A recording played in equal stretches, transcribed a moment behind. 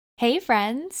Hey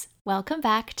friends, welcome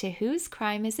back to Whose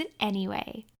Crime Is It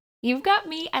Anyway? You've got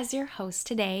me as your host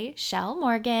today, Shell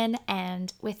Morgan,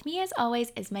 and with me as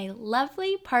always is my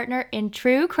lovely partner in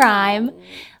true crime,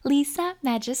 Lisa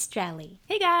Magistrelli.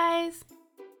 Hey guys!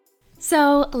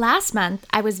 So last month,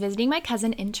 I was visiting my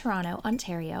cousin in Toronto,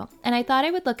 Ontario, and I thought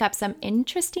I would look up some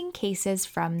interesting cases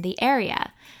from the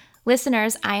area.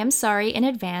 Listeners, I am sorry in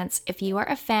advance. If you are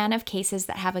a fan of cases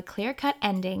that have a clear-cut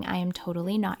ending, I am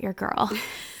totally not your girl.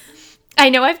 I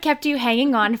know I've kept you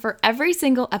hanging on for every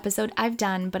single episode I've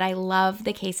done, but I love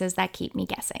the cases that keep me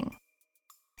guessing.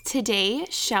 Today,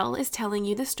 Shell is telling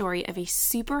you the story of a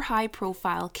super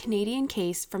high-profile Canadian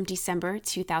case from December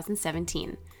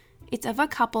 2017. It's of a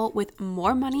couple with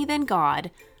more money than God,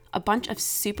 a bunch of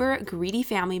super greedy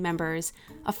family members,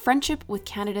 a friendship with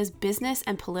Canada's business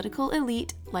and political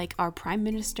elite like our Prime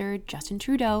Minister Justin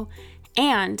Trudeau,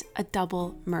 and a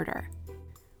double murder.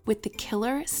 With the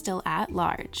killer still at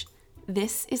large,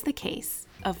 this is the case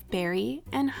of Barry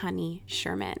and Honey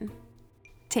Sherman.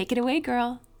 Take it away,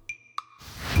 girl.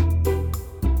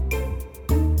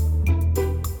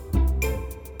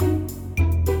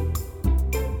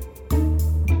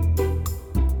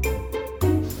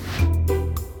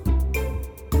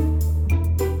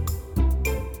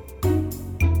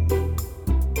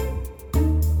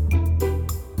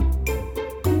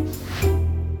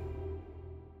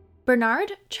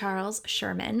 Bernard Charles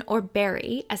Sherman, or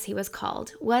Barry as he was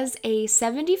called, was a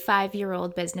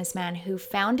 75-year-old businessman who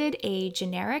founded a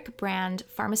generic brand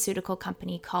pharmaceutical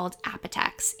company called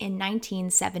Apotex in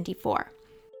 1974.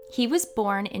 He was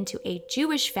born into a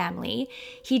Jewish family.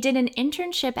 He did an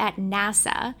internship at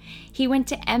NASA. He went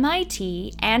to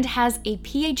MIT and has a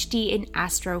PhD in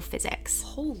astrophysics.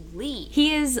 Holy!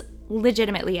 He is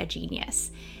legitimately a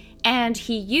genius. And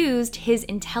he used his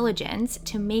intelligence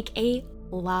to make a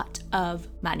lot of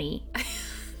money.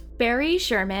 Barry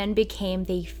Sherman became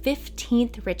the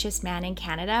 15th richest man in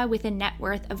Canada with a net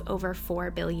worth of over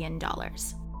 $4 billion.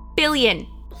 Billion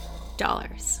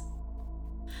dollars.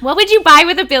 What would you buy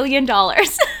with $1 billion?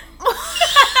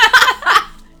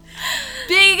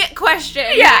 Big question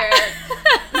Yeah. here.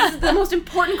 This is the most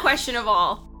important question of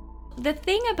all. The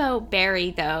thing about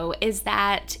Barry, though, is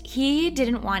that he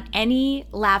didn't want any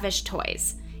lavish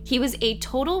toys. He was a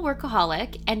total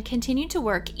workaholic and continued to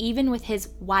work even with his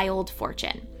wild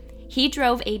fortune. He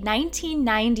drove a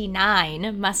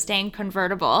 1999 Mustang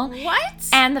convertible. What?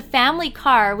 And the family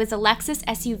car was a Lexus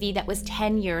SUV that was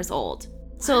 10 years old.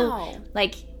 So, Wow.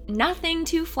 nothing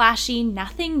too flashy,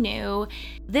 nothing new.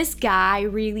 This guy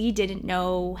really didn't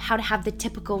know how to have the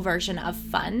typical version of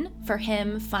fun. For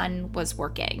him, fun was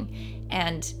working.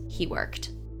 And he worked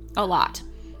a lot.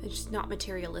 It's just not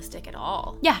materialistic at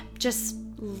all. Yeah, just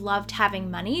loved having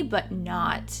money, but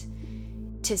not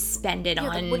to spend it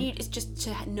on. What do you? It's just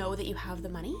to know that you have the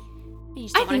money. You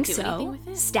just I don't wanna think do anything so. with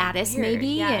it? Status, Weird. maybe,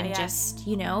 Yeah, and yeah. just,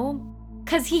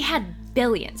 because he had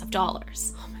billions of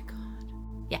dollars. Oh my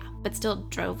god. Yeah, but still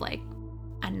drove like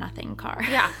a nothing car.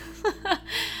 Yeah.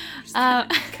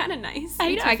 Kind of nice. I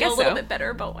Makes know, me I feel guess a little so. bit better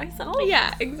about myself.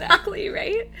 Yeah, exactly,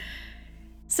 right?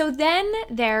 So then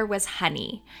there was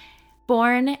Honey.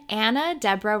 Born Anna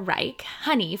Deborah Reich,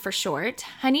 Honey for short,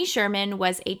 Honey Sherman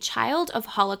was a child of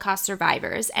Holocaust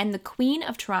survivors and the queen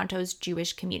of Toronto's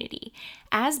Jewish community.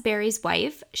 As Barry's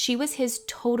wife, she was his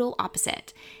total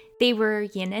opposite. They were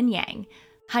yin and yang.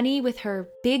 Honey, with her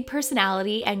big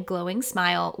personality and glowing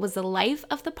smile, was the life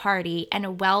of the party and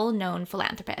a well-known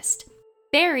philanthropist.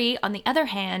 Barry, on the other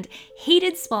hand,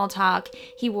 hated small talk.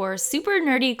 He wore super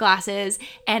nerdy glasses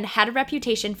and had a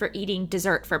reputation for eating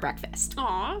dessert for breakfast.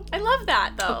 Aw, I love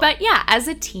that though. But yeah, as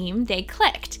a team, they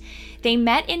clicked. They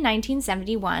met in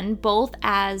 1971, both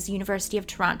as University of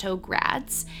Toronto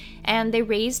grads, and they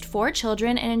raised 4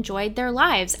 children and enjoyed their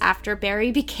lives after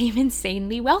Barry became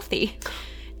insanely wealthy.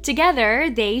 Together,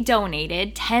 they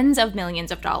donated tens of millions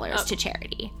of dollars to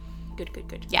charity.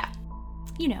 Good. Yeah.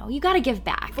 You got to give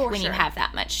back For when you sure. have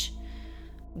that much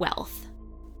wealth.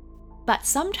 But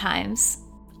sometimes,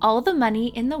 all the money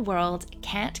in the world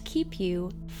can't keep you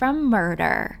from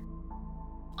murder.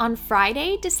 On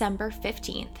Friday, December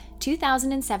 15th,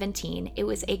 2017, it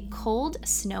was a cold,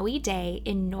 snowy day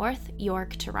in North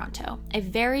York, Toronto, a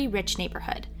very rich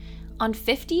neighborhood. On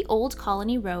 50 Old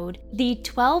Colony Road, the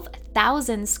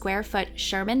 12,000 square foot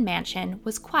Sherman mansion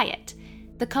was quiet.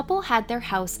 The couple had their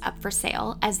house up for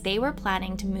sale as they were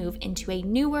planning to move into a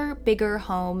newer, bigger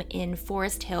home in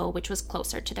Forest Hill, which was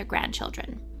closer to their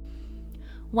grandchildren.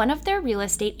 One of their real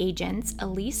estate agents,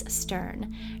 Elise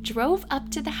Stern, drove up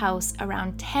to the house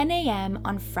around 10 a.m.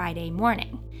 on Friday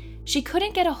morning. She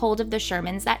couldn't get a hold of the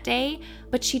Shermans that day,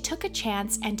 but she took a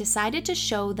chance and decided to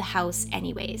show the house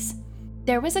anyways.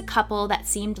 There was a couple that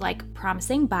seemed like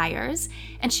promising buyers,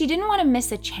 and she didn't want to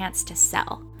miss a chance to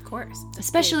sell. Of course.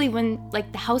 Especially when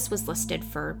the house was listed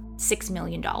for $6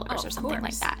 million or something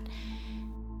like that.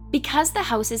 Because the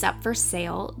house is up for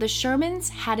sale, the Shermans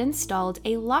had installed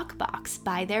a lockbox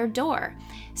by their door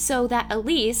so that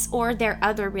Elise or their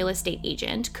other real estate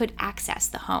agent could access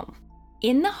the home.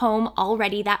 In the home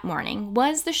already that morning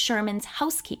was the Shermans'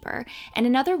 housekeeper and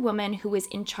another woman who was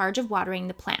in charge of watering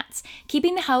the plants,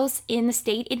 keeping the house in the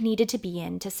state it needed to be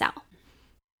in to sell.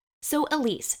 So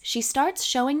Elise, she starts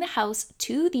showing the house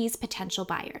to these potential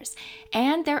buyers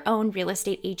and their own real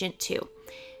estate agent too,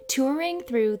 touring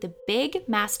through the big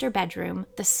master bedroom,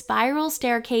 the spiral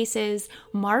staircases,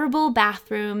 marble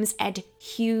bathrooms, and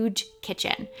huge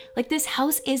kitchen. This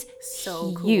house is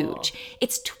so huge. Cool.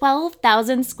 It's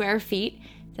 12,000 square feet.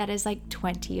 That is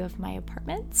 20 of my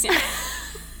apartments.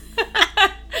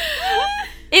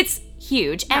 It's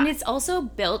huge. Yeah. And it's also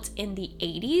built in the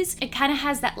 80s. It kind of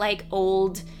has that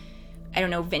old,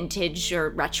 vintage or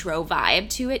retro vibe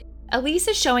to it. Elise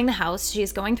is showing the house.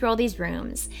 She's going through all these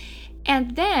rooms.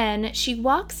 And then she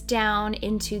walks down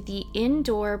into the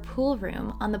indoor pool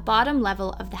room on the bottom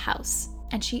level of the house,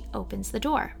 and she opens the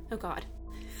door. Oh, God.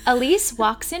 Elise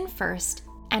walks in first,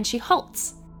 and she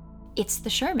halts. It's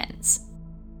the Shermans.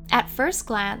 At first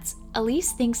glance,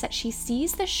 Elise thinks that she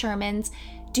sees the Shermans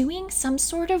doing some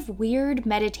sort of weird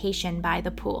meditation by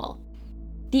the pool.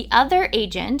 The other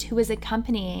agent, who was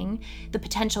accompanying the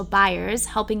potential buyers,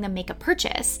 helping them make a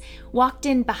purchase, walked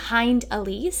in behind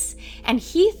Elise, and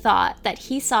he thought that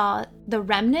he saw the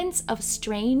remnants of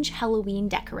strange Halloween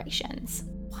decorations.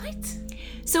 What?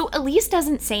 So Elise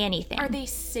doesn't say anything. Are they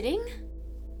sitting?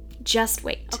 Just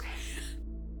wait. Okay.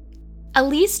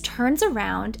 Elise turns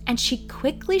around and she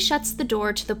quickly shuts the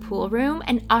door to the pool room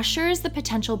and ushers the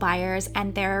potential buyers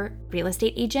and their real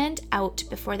estate agent out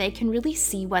before they can really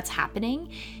see what's happening,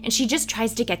 and she just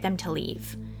tries to get them to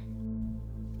leave.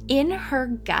 In her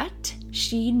gut,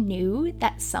 she knew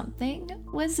that something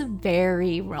was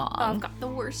very wrong. Oh, I've got the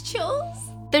worst chills.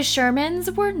 The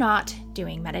Shermans were not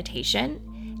doing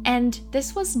meditation, and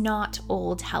this was not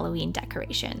old Halloween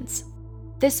decorations.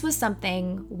 This was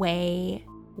something way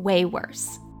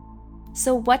worse.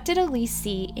 So what did Elise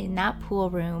see in that pool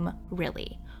room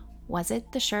really? Was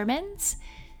it the Shermans?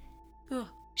 Ugh.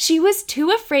 She was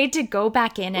too afraid to go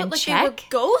back in and check. They were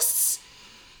ghosts?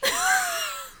 I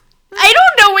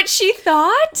don't know what she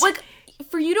thought.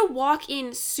 For you to walk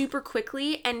in super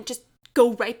quickly and just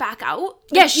go right back out?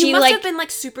 Yeah, you must have been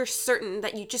super certain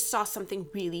that you just saw something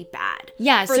really bad.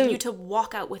 Yeah, for you to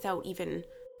walk out without even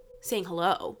saying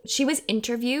hello. She was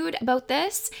interviewed about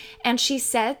this, and she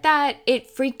said that it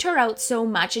freaked her out so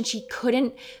much and she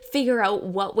couldn't figure out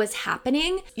what was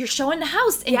happening. You're showing the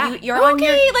house and you're on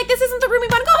your... this isn't the room we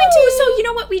want to go into. So you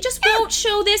know what? We just won't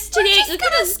show this today. We're just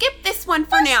gonna skip this one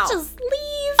for now. Just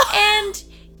leave. And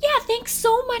yeah, thanks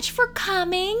so much for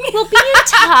coming. We'll be in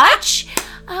touch.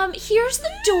 Here's the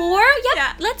door. Yep,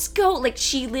 yeah. Let's go.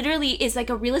 She literally is a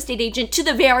real estate agent to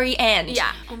the very end.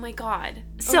 Yeah. Oh my God.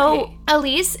 So okay.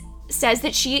 Elise says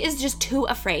that she is just too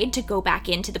afraid to go back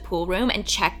into the pool room and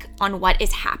check on what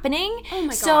is happening. Oh my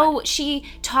God. So she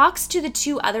talks to the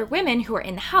two other women who are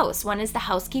in the house. One is the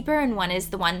housekeeper and one is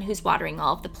the one who's watering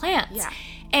all of the plants. Yeah.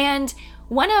 And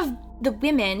one of the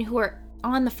women who are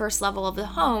on the first level of the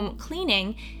home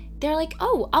cleaning, they're like,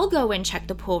 oh, I'll go and check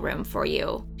the pool room for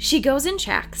you. She goes and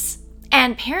checks.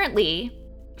 And apparently,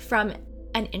 from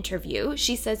an interview,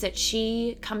 she says that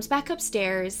she comes back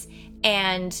upstairs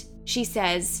and she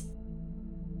says,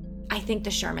 I think the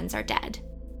Shermans are dead.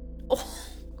 Oh.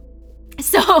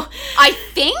 So, I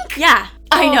think? Yeah,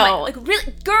 I know.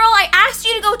 Really? Girl, I asked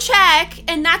you to go check,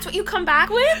 and that's what you come back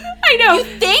with? I know. You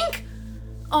think?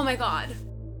 Oh my God.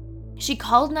 She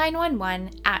called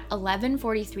 911 at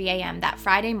 11:43 a.m. that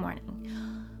Friday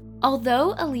morning.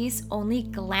 Although Elise only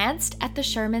glanced at the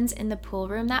Shermans in the pool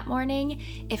room that morning,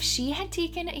 if she had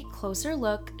taken a closer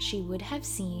look, she would have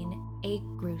seen a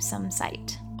gruesome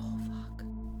sight. Oh, fuck.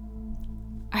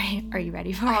 Are you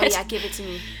ready for it? Oh, yeah, give it to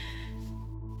me.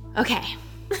 Okay.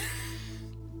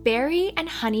 Barry and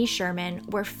Honey Sherman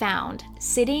were found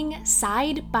sitting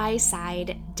side by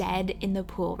side, dead in the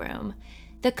pool room.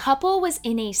 The couple was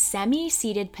in a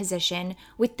semi-seated position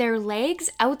with their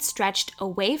legs outstretched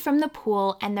away from the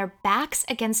pool and their backs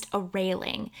against a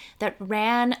railing that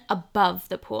ran above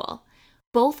the pool.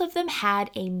 Both of them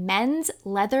had a men's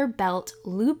leather belt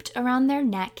looped around their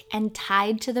neck and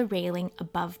tied to the railing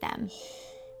above them.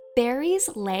 Barry's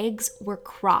legs were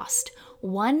crossed,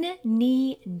 one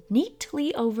knee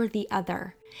neatly over the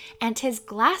other, and his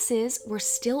glasses were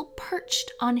still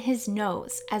perched on his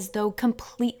nose as though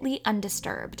completely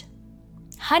undisturbed.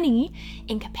 Honey,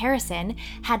 in comparison,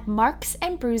 had marks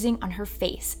and bruising on her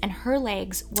face, and her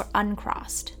legs were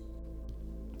uncrossed.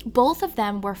 Both of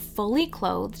them were fully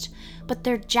clothed, but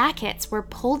their jackets were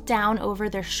pulled down over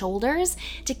their shoulders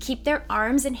to keep their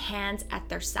arms and hands at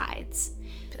their sides.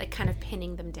 Like kind of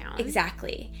pinning them down.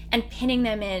 Exactly. And pinning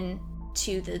them in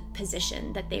to the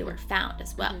position that they were found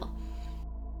as well.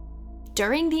 Mm-hmm.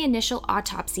 During the initial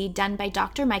autopsy done by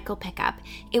Dr. Michael Pickup,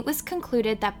 it was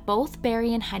concluded that both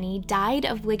Barry and Honey died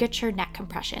of ligature neck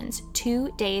compressions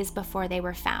 2 days before they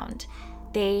were found.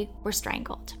 They were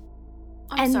strangled.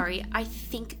 I'm sorry, I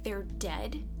think they're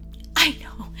dead. I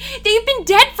know. They've been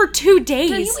dead for 2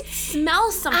 days. No, you would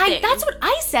smell something. That's what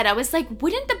I said. I was like,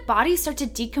 wouldn't the body start to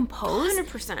decompose?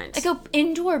 100%. Like, an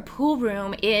indoor pool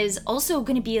room is also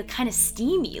going to be kind of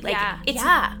steamy. Like,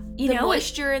 the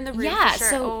moisture in the room. Yeah, for sure.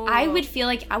 So I would feel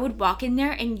like I would walk in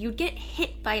there and you'd get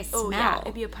hit by a smell. Oh, yeah.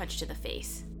 It'd be a punch to the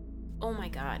face. Oh, my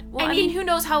God. Well, I mean, who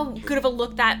knows how good of a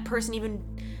look that person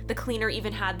the cleaner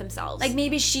even had themselves. Like,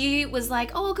 maybe she was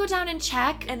like, oh, I'll go down and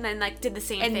check. And then, like, did the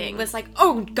same thing. And was like,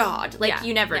 oh, God. Like,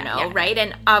 you never know, right?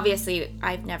 And obviously,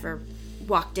 I've never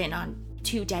walked in on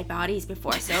 2 dead bodies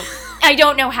before, so I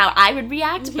don't know how I would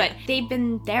react, but they've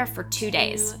been there for 2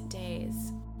 days. 2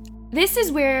 days. This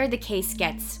is where the case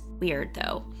gets weird,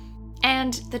 though.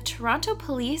 And the Toronto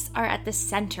police are at the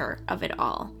center of it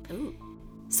all. Ooh.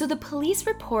 So the police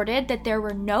reported that there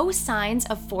were no signs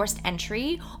of forced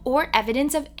entry or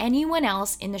evidence of anyone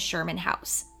else in the Sherman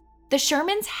house. The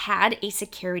Shermans had a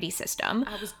security system.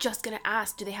 I was just going to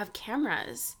ask, do they have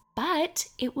cameras? But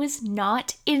it was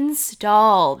not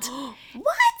installed.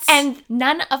 What? And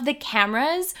none of the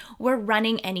cameras were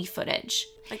running any footage.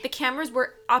 Like, the cameras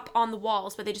were up on the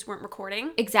walls, but they just weren't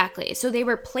recording? Exactly. So they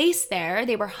were placed there,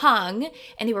 they were hung,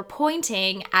 and they were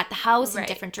pointing at the house in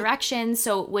different directions,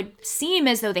 so it would seem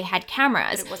as though they had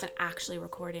cameras. But it wasn't actually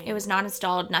recording. It was not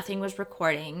installed, nothing was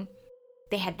recording.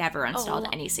 They had never installed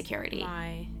any security.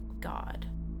 My God.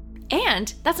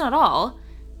 And that's not all.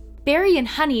 Barry and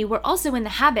Honey were also in the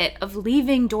habit of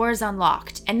leaving doors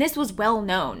unlocked, and this was well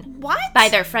known by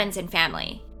their friends and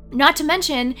family. Not to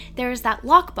mention, there's that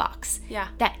lockbox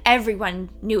that everyone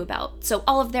knew about. So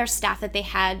all of their staff that they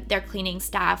had, their cleaning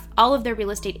staff, all of their real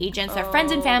estate agents, their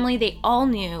friends and family, they all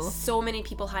knew. So many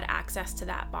people had access to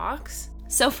that box.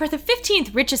 So for the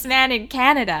 15th richest man in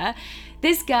Canada,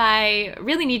 this guy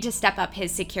really needed to step up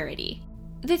his security.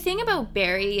 The thing about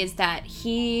Barry is that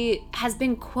he has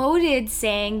been quoted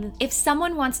saying, if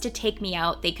someone wants to take me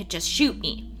out, they could just shoot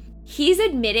me. He's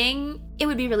admitting it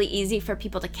would be really easy for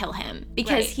people to kill him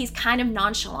because he's kind of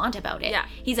nonchalant about it. Yeah.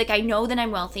 He's like, I know that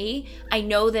I'm wealthy. I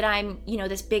know that I'm,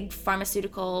 this big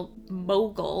pharmaceutical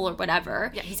mogul or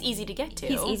whatever. Yeah, he's easy to get to.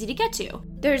 He's easy to get to.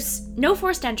 There's no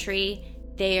forced entry.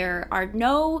 There are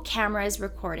no cameras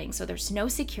recording, so there's no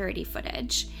security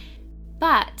footage.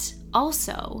 But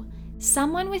also,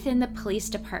 someone within the police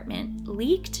department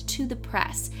leaked to the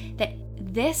press that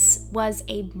this was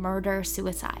a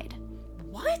murder-suicide.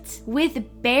 What?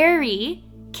 With Barry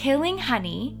killing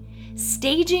Honey,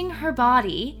 staging her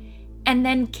body, and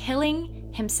then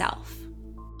killing himself.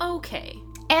 Okay.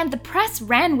 And the press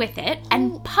ran with it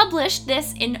and published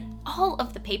this in all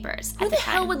of the papers. Who the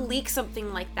hell would leak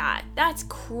something like that? That's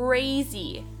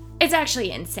crazy. It's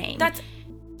actually insane.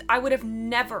 I would have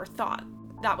never thought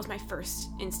that was my first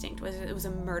instinct, was it was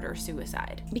a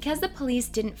murder-suicide. Because the police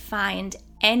didn't find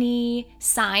any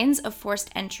signs of forced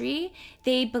entry,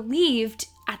 they believed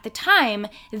at the time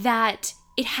that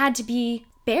it had to be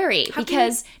Barry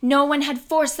because no one had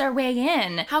forced their way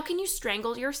in. How can you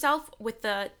strangle yourself with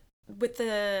the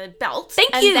belt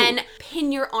and then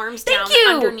pin your arms down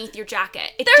underneath your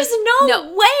jacket? There's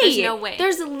no way. There's no way.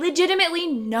 There's legitimately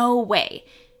no way.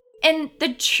 And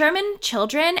the Sherman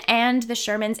children and the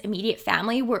Sherman's immediate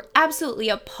family were absolutely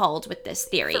appalled with this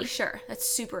theory. For sure. That's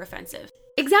super offensive.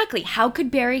 Exactly. How could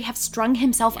Barry have strung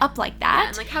himself up like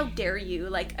that? Yeah, and how dare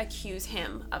you accuse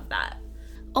him of that?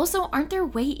 Also, aren't there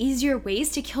way easier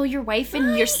ways to kill your wife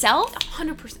and yourself?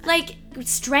 100%.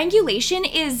 Strangulation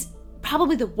is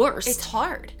probably the worst. It's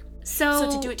hard. So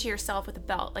to do it to yourself with a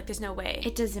belt, there's no way.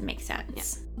 It doesn't make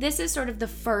sense. Yeah. This is sort of the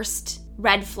first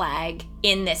red flag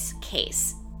in this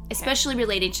case, especially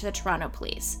relating to the Toronto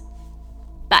police.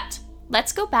 But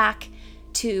let's go back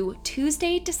to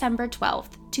Tuesday, December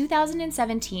 12th,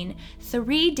 2017,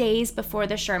 3 days before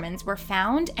the Shermans were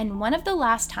found and one of the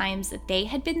last times that they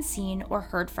had been seen or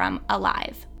heard from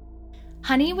alive.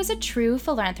 Honey was a true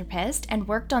philanthropist and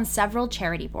worked on several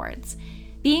charity boards.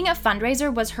 Being a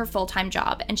fundraiser was her full-time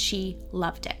job, and she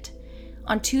loved it.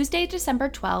 On Tuesday, December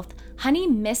 12th, Honey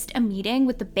missed a meeting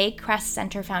with the Bay Crest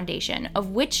Center Foundation, of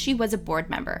which she was a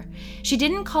board member. She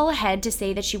didn't call ahead to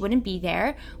say that she wouldn't be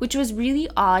there, which was really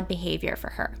odd behavior for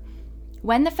her.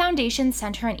 When the foundation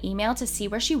sent her an email to see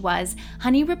where she was,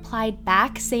 Honey replied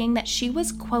back saying that she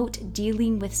was, quote,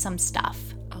 dealing with some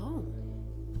stuff. Oh.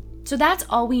 So that's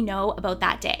all we know about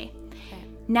that day. Okay.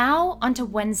 Now onto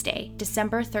Wednesday,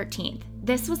 December 13th.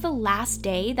 This was the last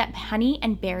day that Honey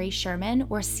and Barry Sherman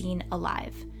were seen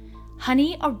alive.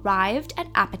 Honey arrived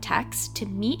at Apotex to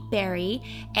meet Barry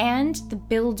and the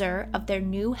builder of their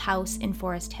new house in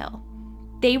Forest Hill.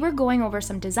 They were going over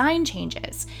some design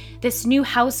changes. This new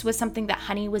house was something that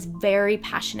Honey was very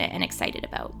passionate and excited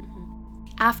about.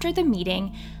 After the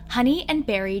meeting, Honey and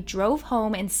Barry drove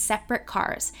home in separate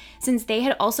cars, since they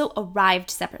had also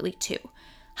arrived separately too.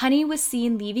 Honey was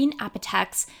seen leaving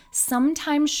Apotex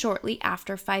sometime shortly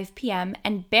after 5 p.m.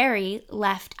 and Barry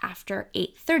left after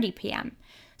 8:30 p.m.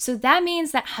 So that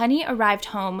means that Honey arrived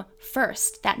home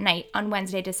first that night on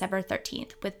Wednesday, December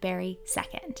 13th, with Barry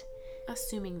second.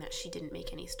 Assuming that she didn't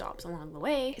make any stops along the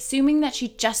way. Assuming that she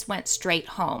just went straight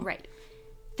home. Right.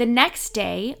 The next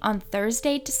day, on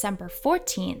Thursday, December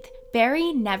 14th,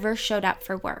 Barry never showed up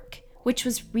for work, which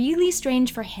was really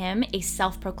strange for him, a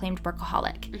self-proclaimed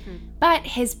workaholic. But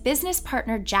his business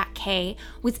partner, Jack Kay,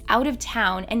 was out of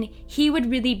town, and he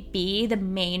would really be the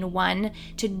main one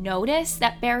to notice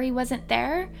that Barry wasn't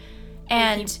there.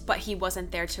 But he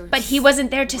wasn't there to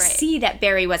right. see that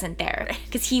Barry wasn't there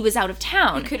because he was out of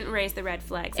town. He couldn't raise the red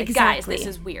flags. Like, Exactly. Guys,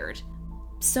 this is weird.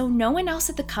 So no one else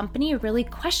at the company really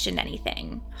questioned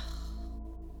anything.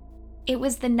 It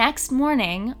was the next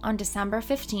morning, on December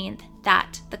 15th,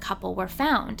 that the couple were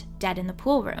found dead in the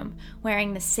pool room,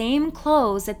 wearing the same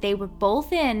clothes that they were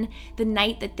both in the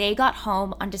night that they got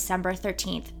home on December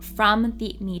 13th from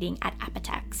the meeting at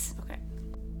Apotex. Okay.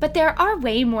 But there are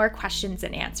way more questions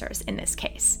than answers in this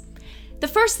case. The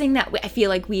first thing that I feel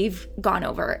like we've gone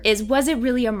over is, was it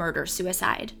really a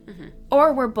murder-suicide?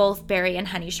 Or were both Barry and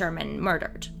Honey Sherman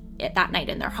murdered that night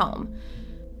in their home?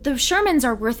 The Shermans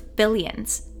are worth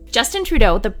billions. Justin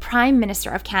Trudeau, the Prime Minister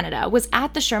of Canada, was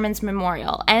at the Shermans'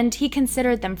 memorial, and he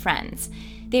considered them friends.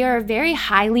 They are a very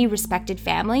highly respected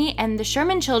family, and the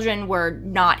Sherman children were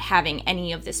not having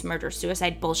any of this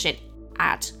murder-suicide bullshit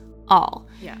at all.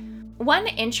 Yeah. One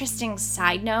interesting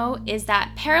side note is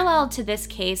that parallel to this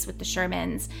case with the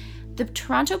Shermans, the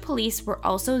Toronto police were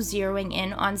also zeroing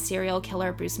in on serial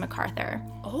killer Bruce McArthur.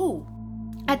 Oh.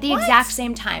 At the exact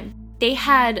same time. They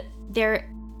had their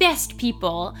best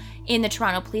people in the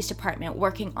Toronto Police Department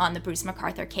working on the Bruce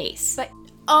McArthur case.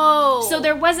 So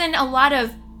there wasn't a lot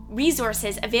of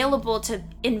resources available to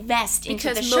invest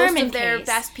into the Sherman case. Because most of their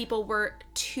best people were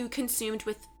too consumed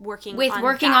with working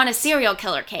on a serial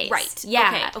killer case. Right.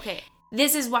 Yeah. Okay.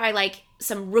 This is why,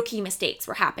 some rookie mistakes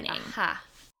were happening.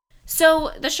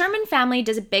 So the Sherman family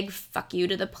does a big fuck you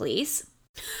to the police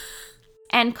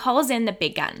and calls in the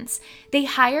big guns. They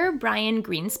hire Brian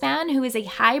Greenspan, who is a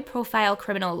high-profile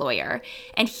criminal lawyer,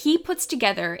 and he puts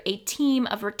together a team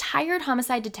of retired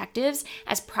homicide detectives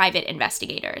as private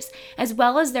investigators, as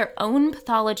well as their own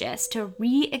pathologists to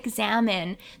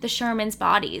re-examine the Shermans'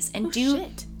 bodies and do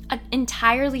an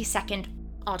entirely second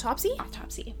autopsy.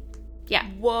 Yeah.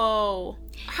 Whoa.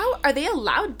 How are they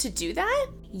allowed to do that?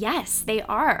 Yes, they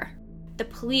are. The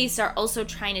police are also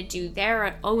trying to do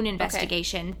their own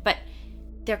investigation, but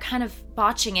they're kind of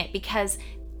botching it because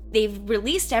they've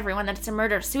released everyone that it's a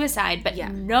murder-suicide, but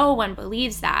no one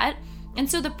believes that. And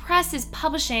so the press is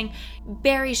publishing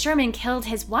Barry Sherman killed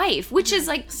his wife, which is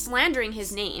slandering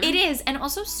his name. It is, and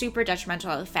also super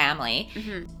detrimental to the family.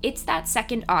 It's that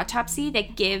second autopsy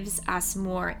that gives us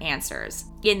more answers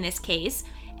in this case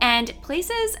and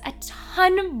places a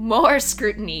ton more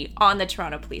scrutiny on the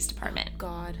Toronto Police Department.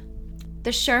 God. The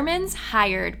Shermans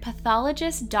hired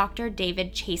pathologist Dr.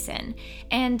 David Chasen,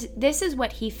 and this is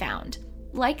what he found.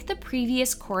 Like the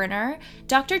previous coroner,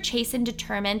 Dr. Chasen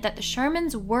determined that the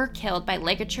Shermans were killed by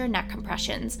ligature neck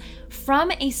compressions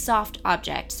from a soft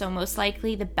object, so most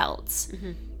likely the belts.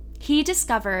 He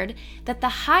discovered that the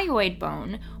hyoid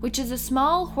bone, which is a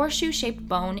small horseshoe-shaped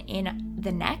bone in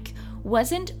the neck,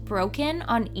 wasn't broken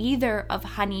on either of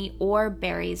Honey or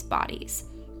Barry's bodies.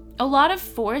 A lot of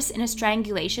force in a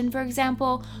strangulation, for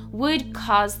example, would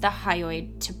cause the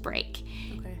hyoid to break.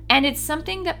 And it's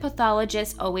something that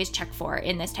pathologists always check for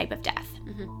in this type of death.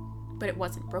 But it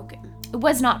wasn't broken. It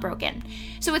was not broken.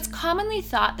 So it's commonly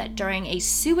thought that during a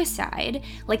suicide,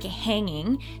 like a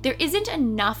hanging, there isn't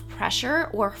enough pressure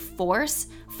or force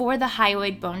for the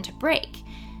hyoid bone to break.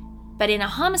 But in a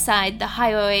homicide, the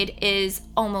hyoid is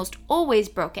almost always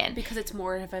broken. Because it's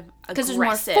more of a because there's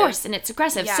more force and it's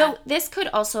aggressive. Yeah. So this could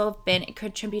also have been a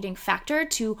contributing factor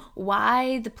to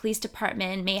why the police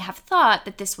department may have thought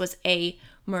that this was a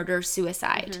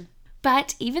murder-suicide. Mm-hmm.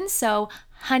 But even so,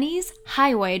 Honey's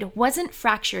hyoid wasn't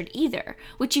fractured either,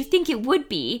 which you think it would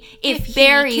be if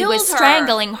Barry was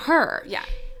strangling her. Yeah.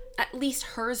 At least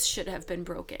hers should have been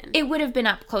broken. It would have been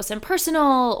up close and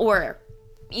personal, or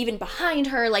even behind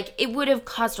her. Like, it would have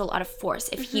caused a lot of force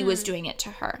if he was doing it to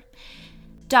her.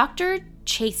 Dr.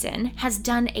 Chasen has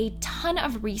done a ton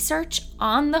of research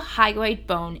on the hyoid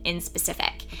bone in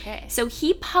specific. Okay. So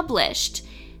he published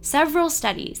several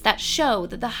studies that show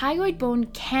that the hyoid bone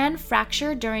can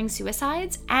fracture during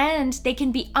suicides and they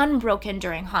can be unbroken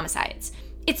during homicides.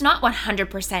 It's not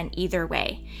 100% either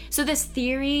way. So this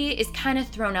theory is kind of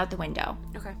thrown out the window.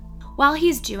 Okay. While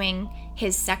he's doing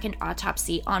his second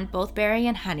autopsy on both Barry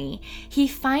and Honey, he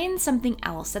finds something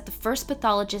else that the first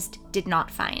pathologist did not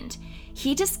find.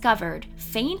 He discovered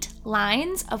faint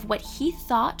lines of what he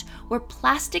thought were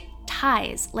plastic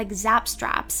ties, like zap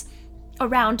straps,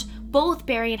 around both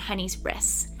Barry and Honey's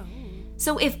wrists. Oh.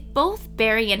 So if both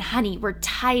Barry and Honey were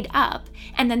tied up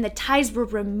and then the ties were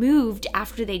removed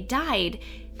after they died,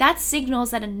 that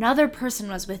signals that another person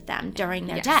was with them during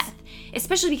their death,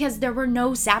 especially because there were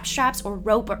no zap straps or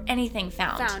rope or anything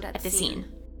found at the scene.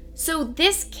 So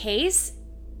this case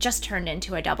just turned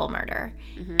into a double murder.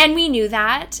 Mm-hmm. And we knew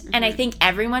that, and I think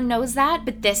everyone knows that,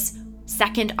 but this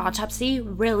second autopsy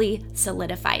really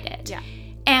solidified it. Yeah.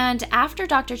 And after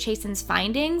Dr. Chasen's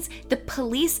findings, the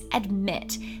police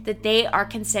admit that they are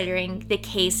considering the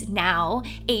case now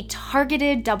a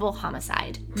targeted double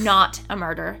homicide, not a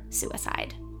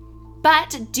murder-suicide.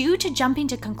 But due to jumping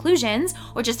to conclusions,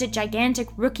 or just a gigantic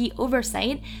rookie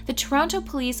oversight, the Toronto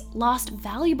police lost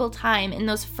valuable time in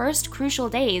those first crucial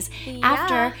days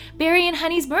after Barry and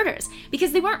Honey's murders,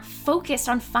 because they weren't focused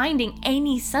on finding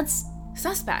any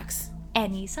suspects.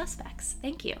 Any suspects.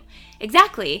 Thank you.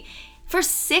 Exactly. For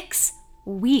 6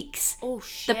 weeks,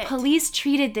 the police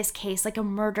treated this case like a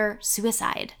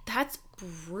murder-suicide. That's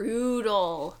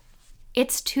brutal.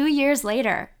 It's 2 years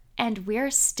later, and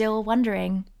we're still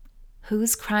wondering,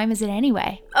 whose crime is it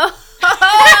anyway?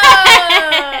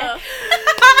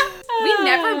 We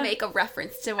never make a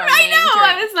reference to our name. I know!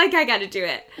 I was like, I gotta do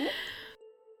it.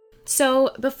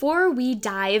 So before we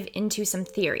dive into some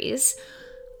theories,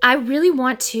 I really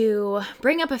want to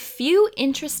bring up a few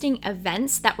interesting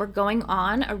events that were going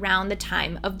on around the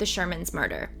time of the Sherman's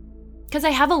murder. Because I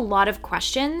have a lot of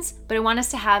questions, but I want us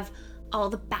to have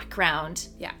all the background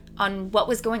on what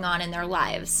was going on in their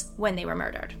lives when they were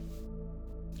murdered.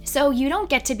 So you don't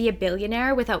get to be a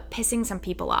billionaire without pissing some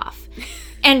people off.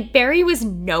 And Barry was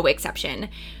no exception.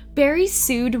 Barry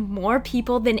sued more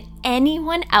people than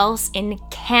anyone else in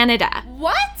Canada.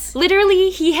 What? Literally,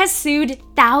 he has sued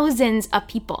thousands of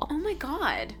people. Oh my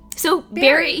God. So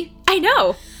Barry, I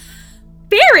know.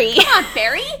 Barry. Come on,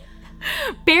 Barry.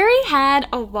 Barry had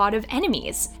a lot of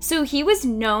enemies. So he was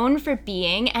known for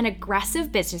being an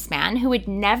aggressive businessman who would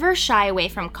never shy away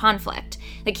from conflict.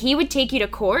 Like, he would take you to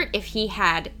court if he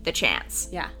had the chance.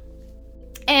 Yeah.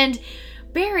 And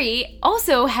Barry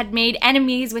also had made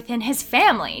enemies within his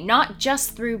family, not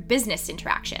just through business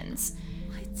interactions.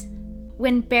 What?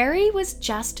 When Barry was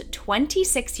just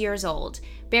 26 years old,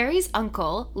 Barry's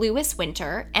uncle, Lewis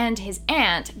Winter, and his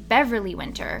aunt, Beverly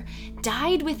Winter,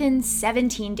 died within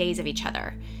 17 days of each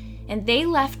other. And they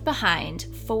left behind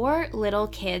 4 little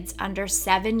kids under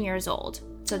 7 years old.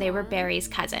 So they were Barry's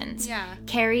cousins. Yeah.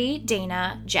 Carrie,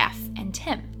 Dana, Jeff, and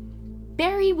Tim.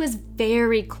 Barry was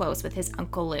very close with his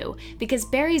Uncle Lou because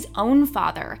Barry's own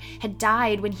father had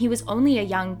died when he was only a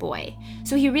young boy.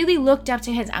 So he really looked up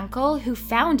to his uncle, who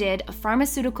founded a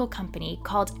pharmaceutical company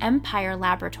called Empire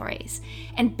Laboratories.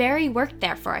 And Barry worked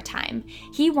there for a time.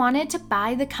 He wanted to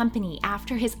buy the company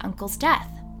after his uncle's death.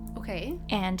 Okay.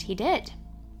 And he did.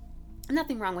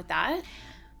 Nothing wrong with that.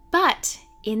 But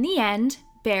in the end,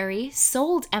 Barry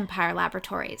sold Empire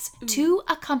Laboratories to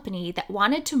a company that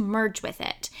wanted to merge with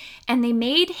it, and they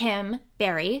made him,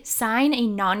 Barry, sign a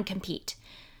non-compete.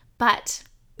 But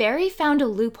Barry found a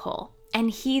loophole,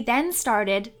 and he then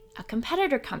started a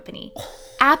competitor company,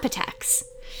 Apotex.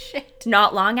 Shit.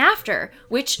 Not long after,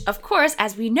 which, of course,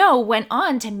 as we know, went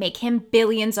on to make him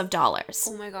billions of dollars.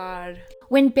 Oh my God.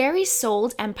 When Barry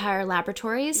sold Empire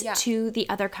Laboratories to the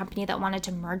other company that wanted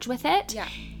to merge with it,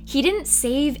 he didn't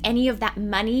save any of that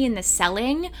money in the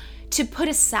selling to put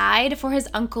aside for his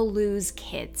Uncle Lou's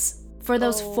kids, for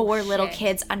those 4 little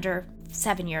kids under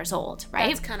 7 years old, right?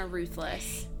 That's kind of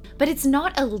ruthless. But it's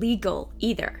not illegal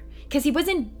either, because he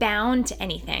wasn't bound to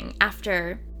anything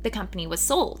after the company was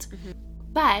sold. Mm-hmm.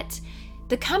 But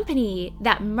the company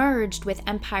that merged with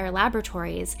Empire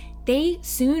Laboratories, they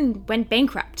soon went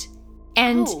bankrupt.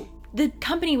 And the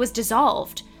company was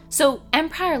dissolved. So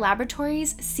Empire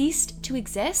Laboratories ceased to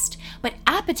exist, but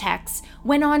Apotex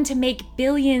went on to make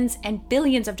billions and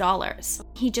billions of dollars.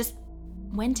 He just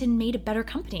went and made a better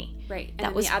company. Right.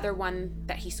 And the other one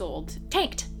that he sold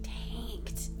tanked.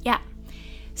 Yeah.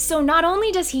 So not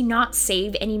only does he not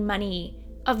save any money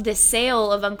of the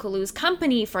sale of Uncle Lou's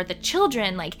company for the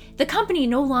children, like, the company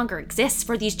no longer exists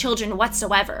for these children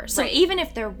whatsoever. So even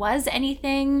if there was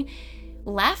anything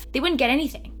left, they wouldn't get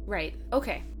anything. Right.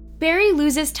 Okay. Barry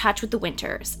loses touch with the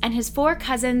Winters, and his 4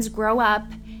 cousins grow up,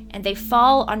 and they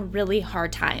fall on really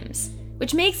hard times,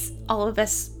 which makes all of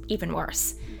this even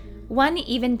worse. One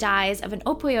even dies of an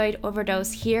opioid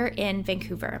overdose here in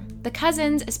Vancouver. The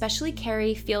cousins, especially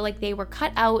Carrie, feel like they were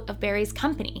cut out of Barry's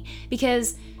company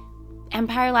because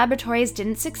Empire Laboratories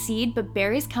didn't succeed, but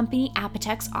Barry's company,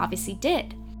 Apotex, obviously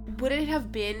did. Would it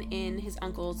have been in his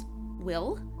uncle's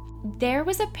will? There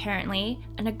was apparently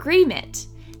an agreement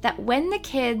that when the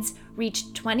kids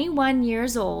reached 21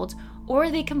 years old or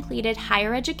they completed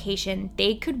higher education,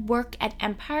 they could work at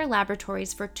Empire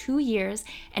Laboratories for 2 years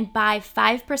and buy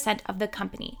 5% of the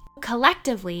company.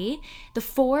 Collectively, the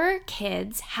 4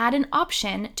 kids had an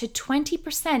option to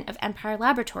 20% of Empire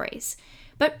Laboratories.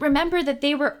 But remember that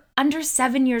they were under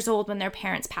 7 years old when their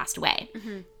parents passed away.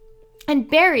 Mm-hmm. And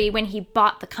Barry, when he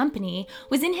bought the company,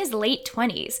 was in his late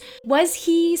 20s. Was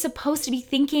he supposed to be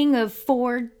thinking of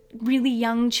 4 really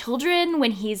young children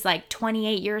when he's like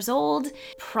 28 years old?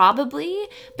 Probably.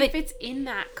 But if it's in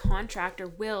that contract or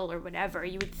will or whatever,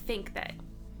 you would think that.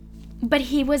 But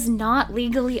he was not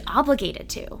legally obligated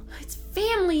to. It's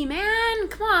family, man.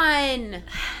 Come on.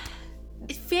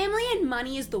 Family and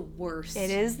money is the worst.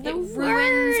 It is the worst.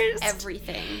 Ruins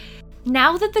everything.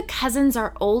 Now that the cousins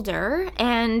are older,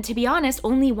 and to be honest,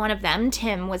 only one of them,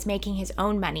 Tim, was making his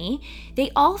own money,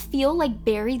 they all feel like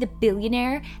Barry the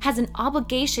billionaire has an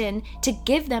obligation to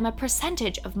give them a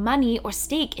percentage of money or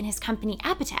stake in his company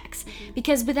Apotex,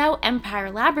 because without Empire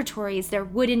Laboratories, there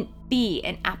wouldn't be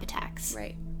an Apotex.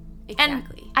 Right.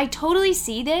 Exactly. And I totally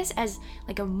see this as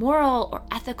like a moral or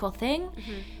ethical thing,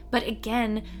 but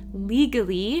again,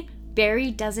 legally,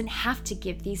 Barry doesn't have to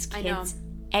give these kids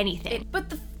anything. But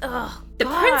the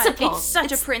principle. It's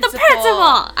such a principle. The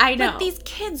principle. I know. But these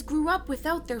kids grew up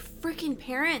without their freaking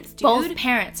parents, dude. Both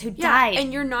parents who died.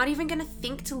 And you're not even going to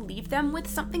think to leave them with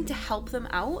something to help them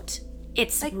out?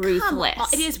 It's like,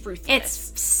 ruthless. It is ruthless.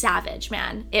 It's savage,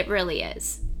 man. It really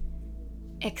is.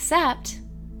 Except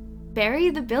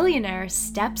Barry the billionaire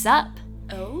steps up.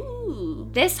 Oh.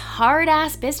 This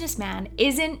hard-ass businessman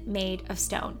isn't made of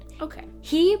stone. Okay.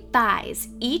 He buys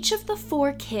each of the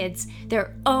 4 kids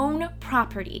their own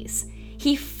properties.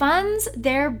 He funds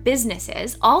their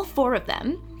businesses, all 4 of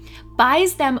them,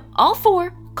 buys them all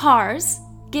 4 cars,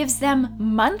 gives them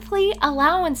monthly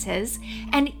allowances,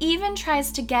 and even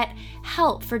tries to get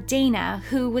help for Dana,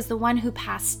 who was the one who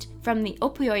passed from the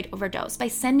opioid overdose, by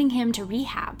sending him to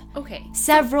rehab. Okay.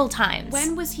 Several times.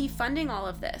 When was he funding all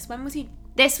of this? When was he...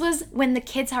 This was when the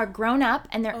kids are grown up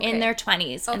and they're in their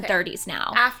 20s and 30s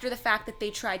now. After the fact that they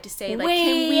tried to say, like, way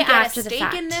can we get after a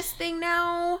stake in this thing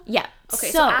now? Yeah. Okay,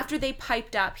 so after they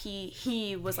piped up,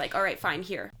 he was like, all right, fine,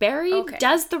 here. Barry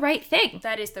does the right thing.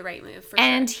 That is the right move, for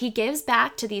and sure. He gives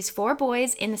back to these 4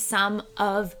 boys in the sum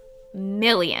of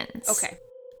millions. Okay.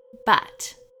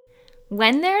 But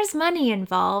when there's money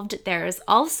involved, there's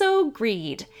also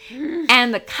greed.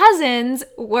 And the cousins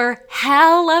were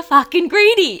hella fucking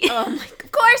greedy. Oh my god.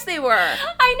 Of course they were.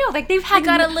 I know, like they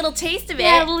got a little taste of it.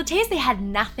 Yeah, a little taste. They had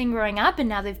nothing growing up, and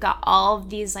now they've got all of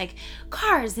these like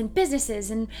cars and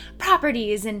businesses and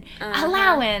properties and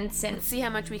allowance. And let's see how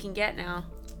much we can get now.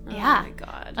 Yeah. Oh my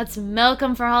god. Let's milk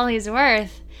him for all he's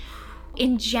worth.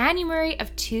 In January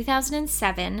of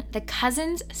 2007, the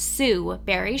cousins sue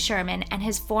Barry Sherman and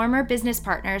his former business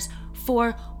partners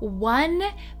for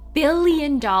 $1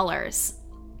 billion.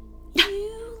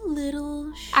 You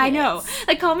little shit. I know.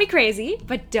 Like, call me crazy,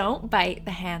 but don't bite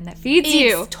the hand that feeds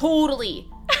you. Totally.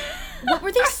 What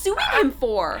were they suing him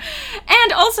for?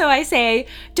 And also, I say,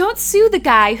 don't sue the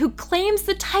guy who claims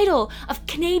the title of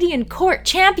Canadian court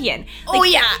champion. Like,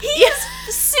 He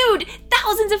has sued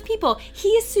thousands of people.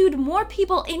 He has sued more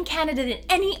people in Canada than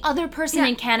any other person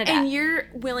in Canada. And you're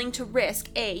willing to risk,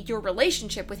 your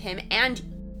relationship with him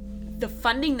and the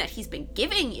funding that he's been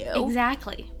giving you.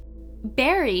 Exactly.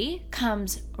 Barry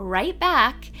comes right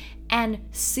back and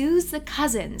sues the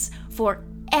cousins for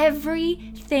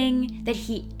everything that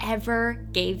he ever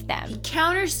gave them. He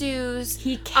countersues.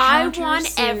 He countersues. I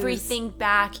want everything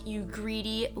back, you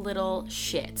greedy little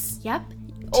shits. Yep.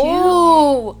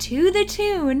 To the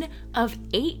tune of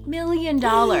 $8 million.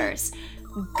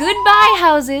 Goodbye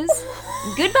houses,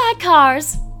 goodbye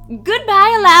cars,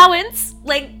 goodbye allowance.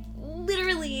 Like,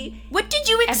 literally. What did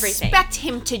you expect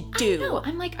him to do? I know.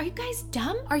 I'm like, are you guys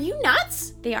dumb? Are you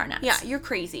nuts? They are nuts. Yeah, you're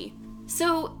crazy.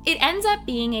 So it ends up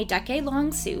being a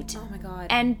decade-long suit. Oh my God.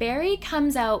 And Barry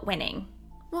comes out winning.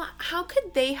 Well, how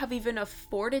could they have even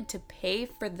afforded to pay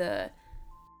for the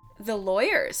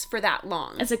lawyers for that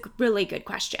long? That's a really good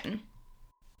question.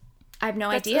 I have no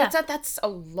idea. That's a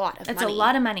lot of money. It's a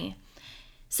lot of money.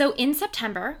 So in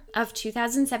September of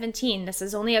 2017, this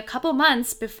is only a couple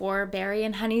months before Barry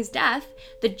and Honey's death,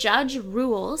 the judge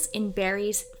rules in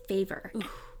Barry's favor. Ooh.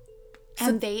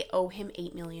 So they owe him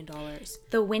 $8 million.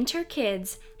 The Winter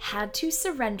kids had to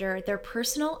surrender their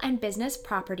personal and business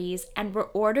properties and were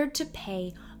ordered to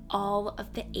pay all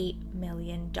of the $8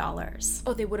 million.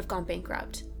 Oh, they would have gone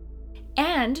bankrupt.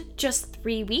 And just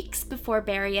 3 weeks before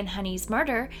Barry and Honey's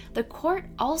murder, the court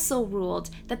also ruled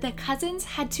that the cousins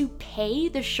had to pay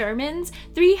the Shermans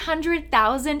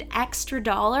 $300,000 extra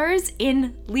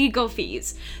in legal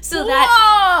fees so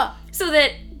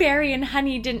that Barry and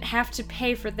Honey didn't have to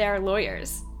pay for their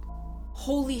lawyers.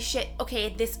 Holy shit.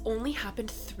 Okay, this only happened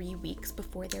 3 weeks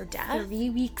before their death?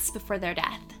 3 weeks before their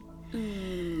death.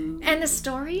 And the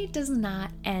story does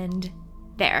not end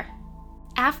there.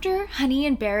 After Honey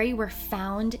and Barry were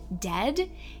found dead,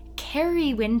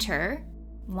 Carrie Winter,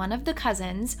 one of the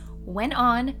cousins, went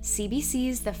on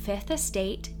CBC's The Fifth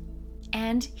Estate,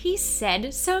 and he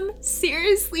said some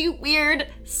seriously weird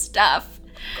stuff.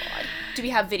 God. Do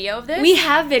we have video of this? We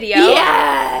have video.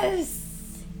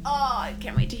 Yes! Oh, I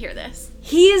can't wait to hear this.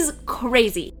 He's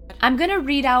crazy. I'm going to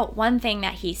read out one thing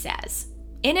that he says.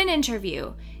 In an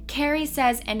interview, Carrie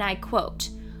says, and I quote,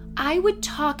 "I would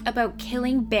talk about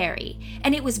killing Barry,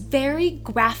 and it was very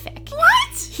graphic.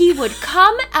 What? He would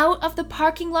come out of the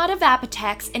parking lot of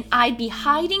Apotex, and I'd be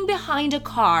hiding behind a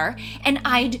car, and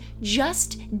I'd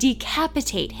just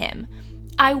decapitate him.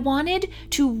 I wanted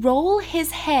to roll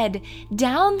his head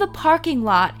down the parking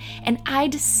lot, and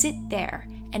I'd sit there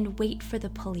and wait for the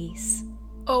police."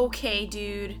 Okay,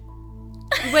 dude.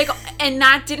 Like, and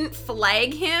that didn't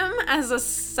flag him as a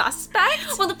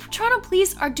suspect? Well, the Toronto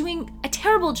police are doing a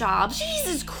terrible job.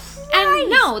 Jesus Christ. And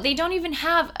no, they don't even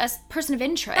have a person of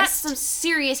interest. That's some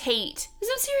serious hate.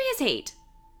 Some serious hate.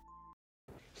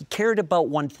 He cared about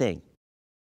one thing.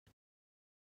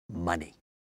 Money.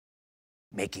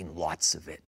 Making lots of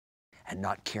it. And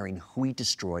not caring who he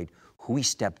destroyed, who he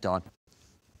stepped on.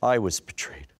 I was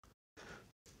betrayed.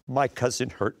 My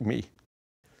cousin hurt me.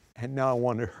 And now I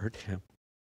want to hurt him.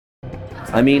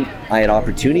 I mean, I had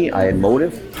opportunity, I had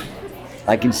motive.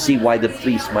 I can see why the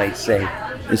police might say,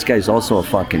 this guy's also a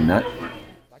fucking nut.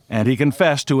 And he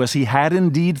confessed to us he had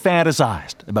indeed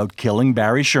fantasized about killing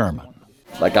Barry Sherman.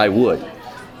 Like I would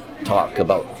talk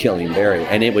about killing Barry,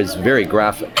 and it was very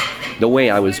graphic. The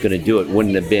way I was going to do it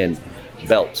wouldn't have been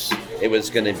belts. It was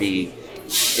going to be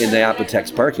in the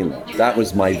Apotex parking lot. That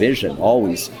was my vision,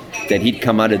 always, that he'd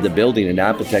come out of the building in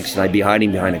Apotex and I'd be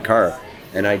hiding behind a car,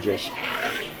 and I just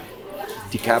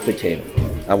decapitate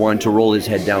him. I wanted to roll his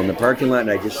head down the parking lot,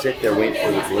 and I just sit there waiting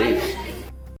for the police.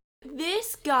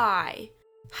 This guy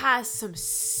has some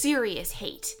serious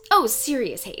hate. Oh,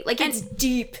 serious hate. Like, it's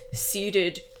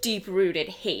deep-seated, deep-rooted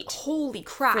hate. Holy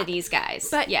crap. For these guys.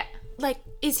 But, yeah. Like,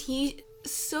 is he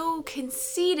so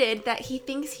conceited that he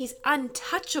thinks he's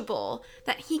untouchable,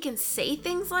 that he can say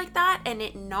things like that and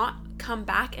it not come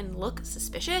back and look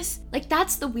suspicious? Like,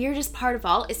 that's the weirdest part of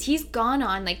all, is he's gone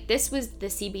on, like, this was the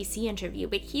CBC interview,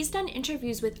 but he's done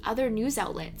interviews with other news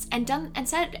outlets and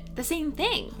said the same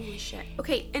thing. Holy shit.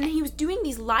 Okay, and he was doing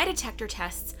these lie detector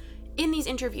tests in these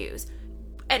interviews.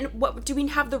 And what, do we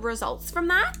have the results from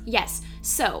that? Yes.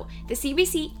 So, the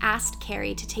CBC asked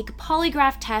Carrie to take a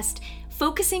polygraph test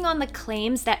focusing on the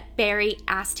claims that Barry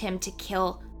asked him to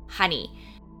kill Honey.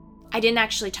 I didn't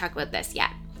actually talk about this yet.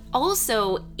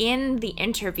 Also, in the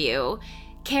interview,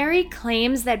 Carrie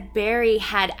claims that Barry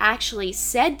had actually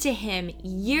said to him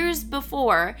years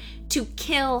before to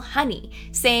kill Honey,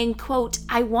 saying, quote,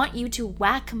 "I want you to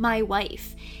whack my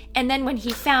wife." And then when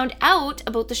he found out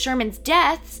about the Sherman's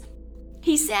deaths,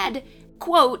 he said,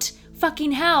 quote,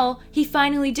 "Fucking hell, he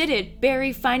finally did it.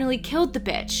 Barry finally killed the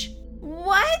bitch."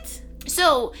 What?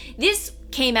 So this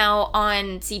came out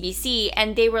on CBC,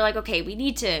 and they were like, okay, we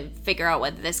need to figure out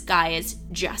whether this guy is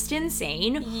just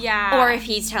insane or if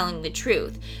he's telling the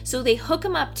truth. So they hook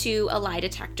him up to a lie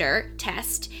detector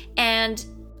test, and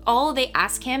All they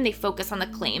ask him, they focus on the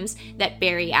claims that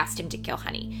Barry asked him to kill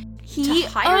Honey. He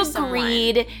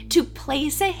agreed to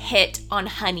place a hit on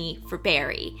Honey for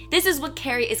Barry. This is what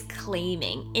Carrie is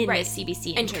claiming in this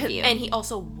CBC interview. And he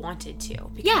also wanted to.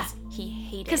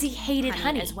 Because he hated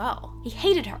Honey as well. He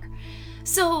hated her.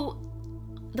 So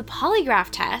the polygraph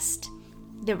test,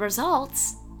 the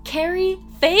results, Carrie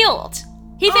failed.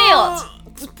 He failed.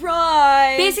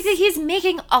 Surprise. Basically, he's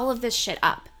making all of this shit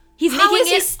up. He's making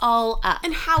it all up.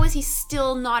 And how is he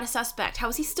still not a suspect? How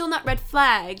is he still not red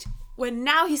flagged when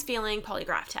now he's failing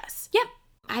polygraph tests? Yep.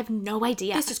 I have no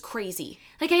idea. This is crazy.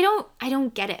 Like, I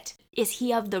don't get it. Is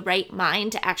he of the right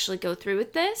mind to actually go through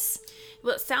with this?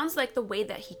 Well, it sounds like the way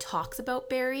that he talks about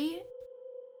Barry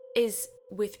is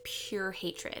with pure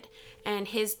hatred. And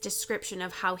his description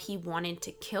of how he wanted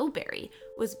to kill Barry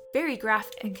was very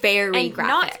graphic. Very and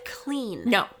graphic. Not clean.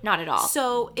 No, not at all.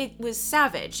 So it was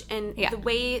savage. And the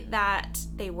way that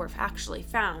they were actually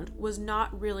found was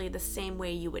not really the same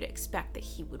way you would expect that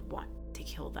he would want to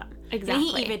kill them. Exactly.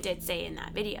 And he even did say in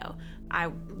that video, I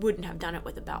wouldn't have done it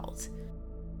with a belt.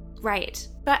 Right.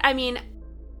 But I mean,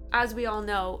 as we all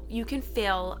know, you can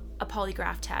fail a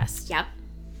polygraph test. Yep.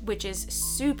 Which is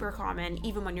super common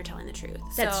even when you're telling the truth.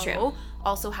 That's true.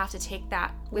 Also have to take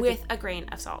that with a grain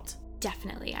of salt.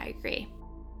 Definitely, I agree.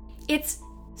 It's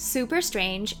super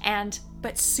strange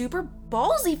but super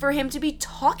ballsy for him to be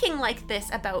talking like this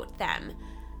about them.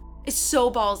 It's so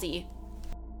ballsy.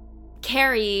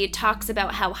 Carrie talks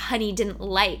about how Honey didn't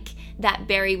like that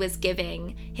Barry was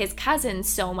giving his cousins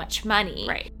so much money.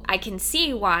 Right. I can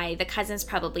see why the cousins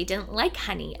probably didn't like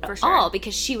Honey at all,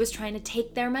 because she was trying to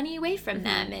take their money away from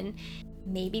them. And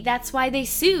maybe that's why they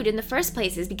sued in the first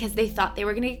place, is because they thought they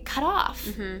were going to get cut off.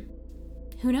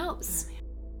 Who knows?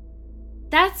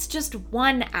 That's just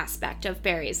one aspect of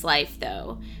Barry's life,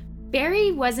 though.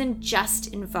 Barry wasn't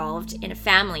just involved in a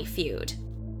family feud.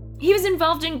 He was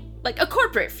involved in, like, a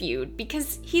corporate feud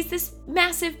because he's this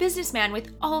massive businessman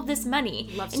with all of this money.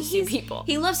 He loves to sue people.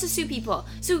 He loves to sue people.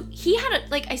 So he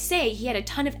had, he had a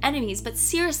ton of enemies, but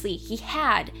seriously, he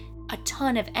had a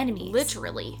ton of enemies.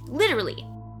 Literally.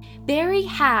 Barry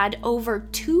had over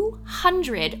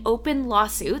 200 open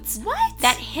lawsuits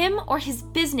that him or his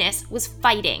business was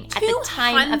fighting at the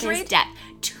time of his death.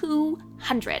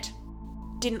 200.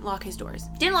 Didn't lock his doors.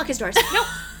 Nope.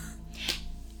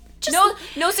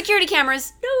 No security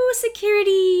cameras. No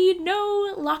security,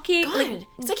 no locking. God,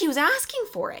 it's like he was asking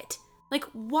for it. Like,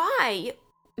 why?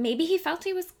 Maybe he felt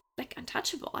he was, like,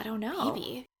 untouchable. I don't know.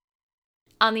 Maybe.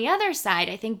 On the other side,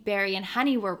 I think Barry and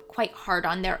Honey were quite hard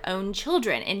on their own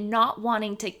children and not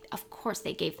wanting to, of course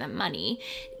they gave them money.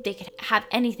 They could have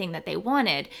anything that they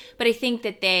wanted. But I think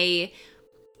that they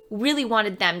really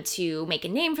wanted them to make a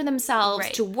name for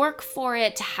themselves, to work for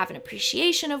it, to have an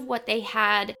appreciation of what they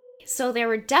had. So there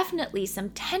were definitely some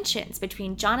tensions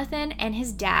between Jonathan and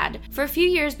his dad for a few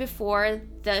years before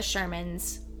the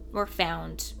Shermans were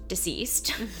found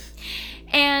deceased.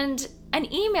 And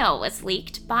an email was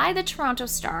leaked by the Toronto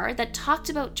Star that talked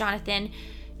about Jonathan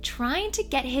trying to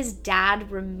get his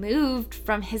dad removed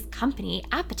from his company,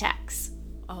 Apotex.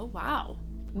 Oh, wow.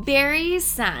 Barry's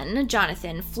son,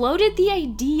 Jonathan, floated the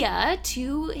idea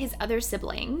to his other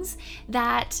siblings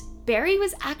that Barry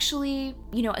was actually,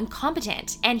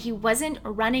 incompetent, and he wasn't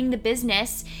running the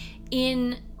business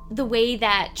in the way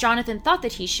that Jonathan thought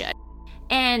that he should.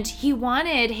 And he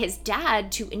wanted his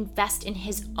dad to invest in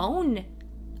his own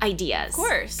ideas. Of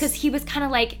course. Because he was kind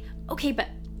of like, okay, but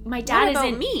my dad isn't... What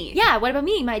about me? Yeah, what about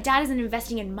me? My dad isn't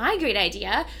investing in my great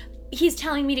idea. He's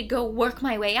telling me to go work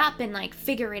my way up and,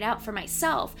 figure it out for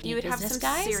myself. You would have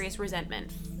some serious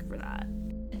resentment for that.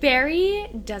 Barry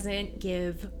doesn't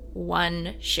give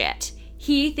one shit.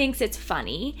 He thinks it's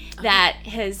funny that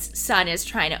his son is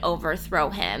trying to overthrow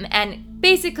him and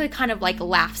basically kind of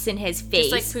laughs in his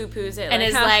face. Just poo-poos it. And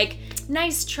is like,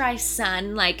 nice try,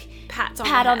 son. Pat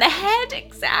on the head.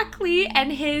 Exactly.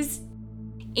 And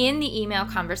in the email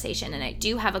conversation, and I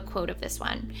do have a quote of this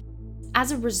one,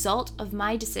 as a result of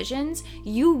my decisions,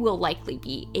 you will likely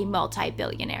be a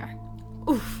multi-billionaire.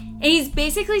 Oof. And he's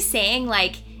basically saying,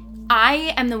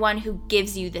 I am the one who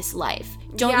gives you this life.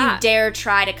 Don't you dare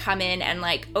try to come in and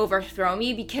overthrow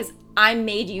me, because I'm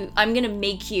gonna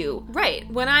make you. Right.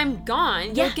 When I'm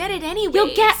gone, you'll get it anyway.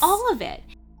 You'll get all of it.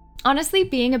 Honestly,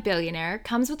 being a billionaire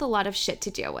comes with a lot of shit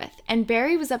to deal with, and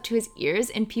Barry was up to his ears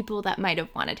in people that might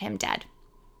have wanted him dead.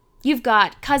 You've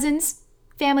got cousins,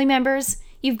 family members,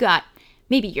 you've got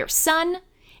maybe your son,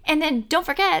 and then don't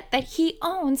forget that he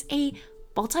owns a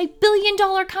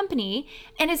multi-billion-dollar company,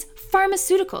 and it's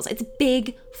pharmaceuticals. It's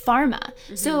big pharma.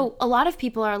 Mm-hmm. So a lot of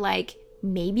people are like,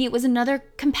 maybe it was another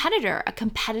competitor, a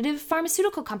competitive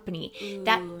pharmaceutical company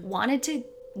that wanted to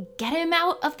get him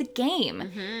out of the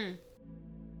game.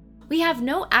 We have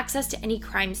no access to any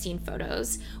crime scene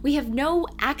photos. We have no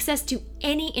access to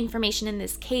any information in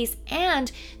this case.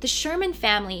 And the Sherman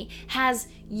family has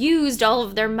used all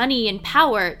of their money and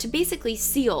power to basically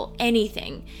seal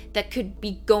anything that could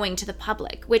be going to the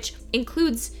public, which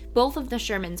includes both of the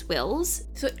Sherman's wills.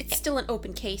 So it's still an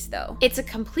open case, though. It's a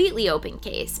completely open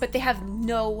case. But they have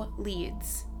no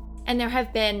leads. And there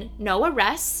have been no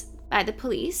arrests by the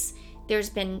police. There's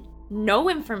been no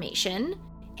information.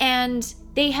 And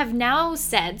they have now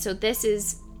said, so this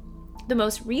is the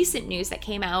most recent news that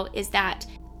came out, is that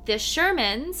the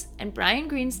Shermans and Brian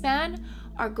Greenspan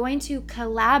are going to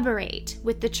collaborate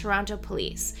with the Toronto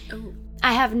police. Ooh.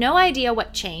 I have no idea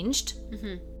what changed.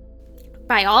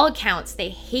 By all accounts, they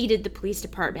hated the police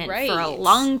department for a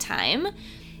long time.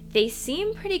 They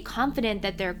seem pretty confident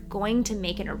that they're going to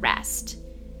make an arrest.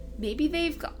 Maybe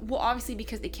they've got, well, obviously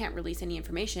because they can't release any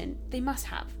information, they must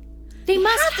have. They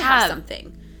must have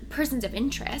something. Persons of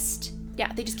interest.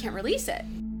 Yeah, they just can't release it.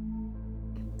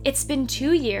 It's been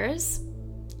 2 years,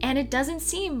 and it doesn't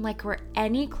seem like we're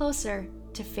any closer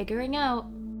to figuring out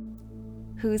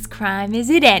whose crime is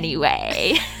it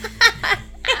anyway.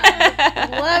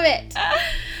 Love it.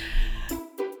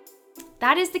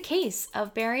 That is the case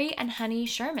of Barry and Honey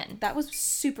Sherman. That was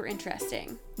super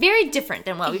interesting. Very different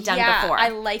than what we've done before. I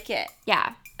like it.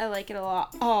 Yeah. I like it a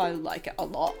lot. Oh, I like it a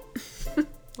lot.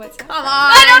 What's that? Come on.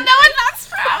 I don't know what that's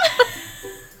from.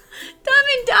 Dumb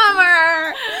and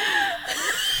Dumber.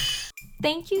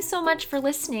 Thank you so much for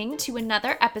listening to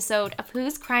another episode of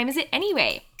Whose Crime Is It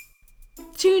Anyway?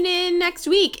 Tune in next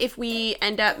week if we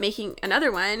end up making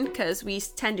another one, because we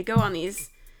tend to go on these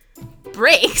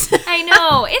breaks. I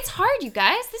know. It's hard, you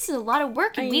guys. This is a lot of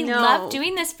work, and we know. love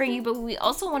doing this for you, but we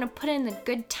also want to put in the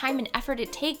good time and effort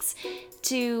it takes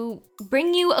to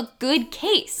bring you a good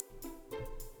case.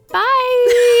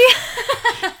 Bye!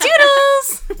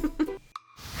 Toodles!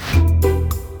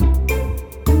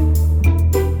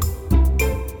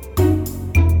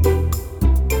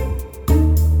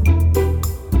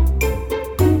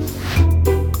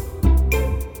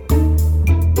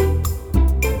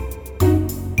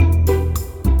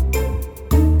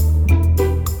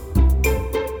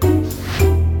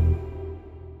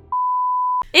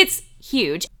 It's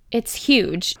huge. It's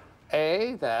huge.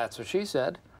 Hey, that's what she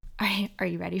said. Are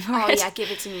you ready for Oh, it? yeah,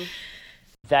 give it to me.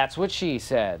 That's what she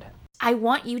said. I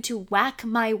want you to whack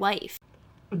my wife.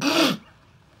 That's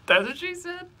what she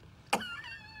said?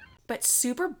 But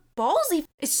super ballsy.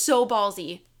 It's so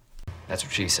ballsy. That's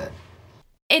what she said.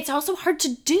 It's also hard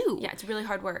to do. Yeah, it's really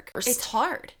hard work. It's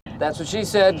hard. That's what she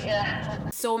said.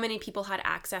 So many people had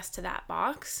access to that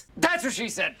box. That's what she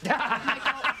said.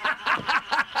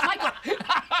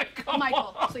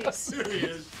 Michael, please. There he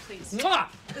is. Please. Mwah!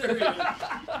 There he is.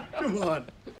 Come on.